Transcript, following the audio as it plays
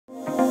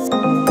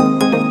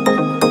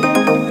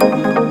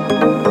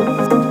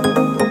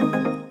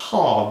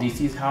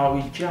how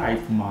we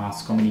jive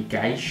mass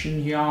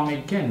communication. Here I'm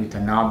again with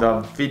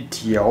another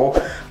video.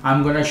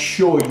 I'm gonna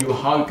show you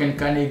how you can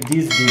connect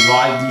this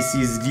device. This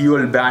is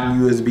dual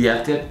band USB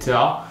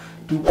adapter,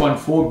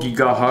 2.4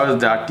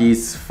 gigahertz, that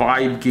is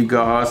 5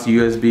 gigahertz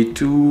USB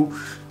 2,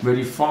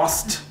 very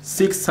fast,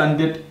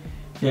 600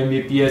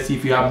 Mbps.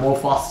 If you have more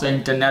faster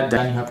internet,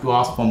 then you have to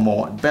ask for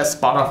more. Best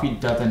part of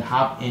it, doesn't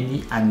have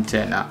any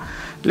antenna.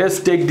 Let's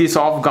take this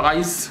off,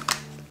 guys.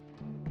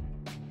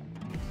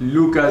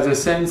 Look at the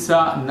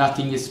sensor,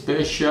 nothing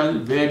special,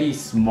 very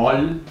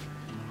small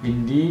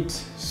indeed.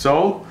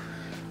 So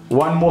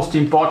one most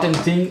important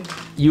thing,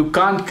 you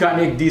can't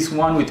connect this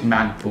one with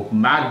MacBook.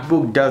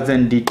 MacBook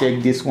doesn't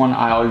detect this one.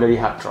 I already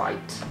have tried.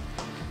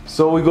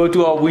 So we go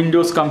to our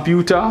Windows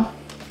computer.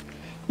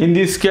 In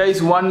this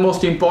case, one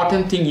most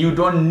important thing, you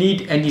don't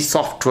need any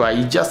software.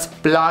 You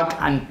just plug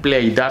and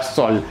play, that's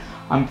all.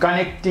 I'm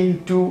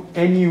connecting to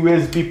any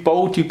USB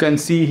port. You can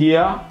see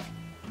here.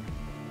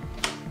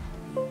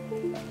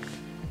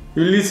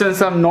 You listen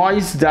some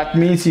noise, that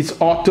means it's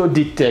auto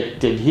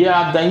detected.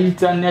 Here the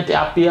internet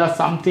appears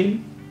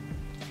something.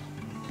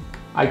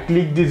 I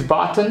click this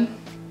button.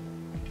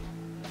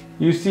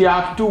 You see I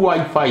have two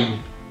Wi-Fi.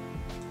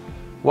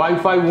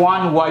 Wi-Fi 1,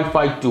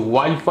 Wi-Fi 2.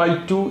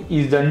 Wi-Fi 2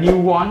 is the new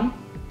one.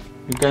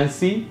 You can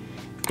see,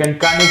 you can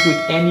connect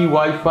with any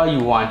Wi-Fi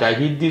you want. I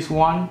hit this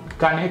one,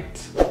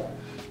 connect.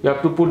 You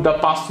have to put the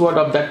password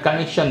of that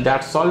connection,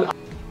 that's all.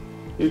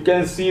 You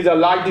can see the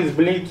light is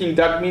blinking,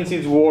 that means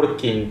it's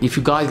working. If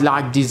you guys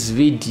like this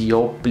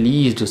video,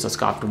 please do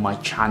subscribe to my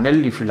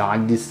channel. If you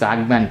like this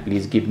segment,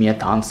 please give me a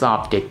thumbs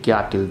up. Take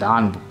care till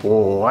then,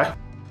 bye.